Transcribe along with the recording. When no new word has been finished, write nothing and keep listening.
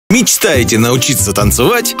Мечтаете научиться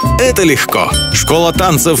танцевать? Это легко. Школа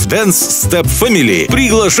танцев Dance Step Family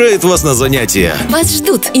приглашает вас на занятия. Вас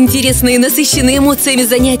ждут интересные, насыщенные эмоциями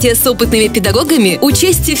занятия с опытными педагогами,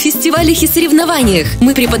 участие в фестивалях и соревнованиях.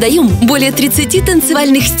 Мы преподаем более 30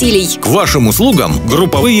 танцевальных стилей. К вашим услугам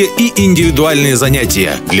групповые и индивидуальные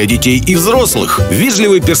занятия для детей и взрослых,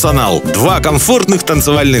 вежливый персонал, 2 комфортных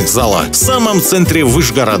танцевальных зала в самом центре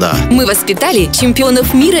Вышгорода. Мы воспитали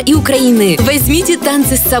чемпионов мира и Украины. Возьмите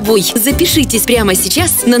танцы с собой. Запишитесь прямо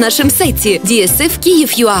сейчас на нашем сайте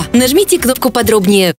dsf.kyiv.ua. Нажмите кнопку «Подробнее».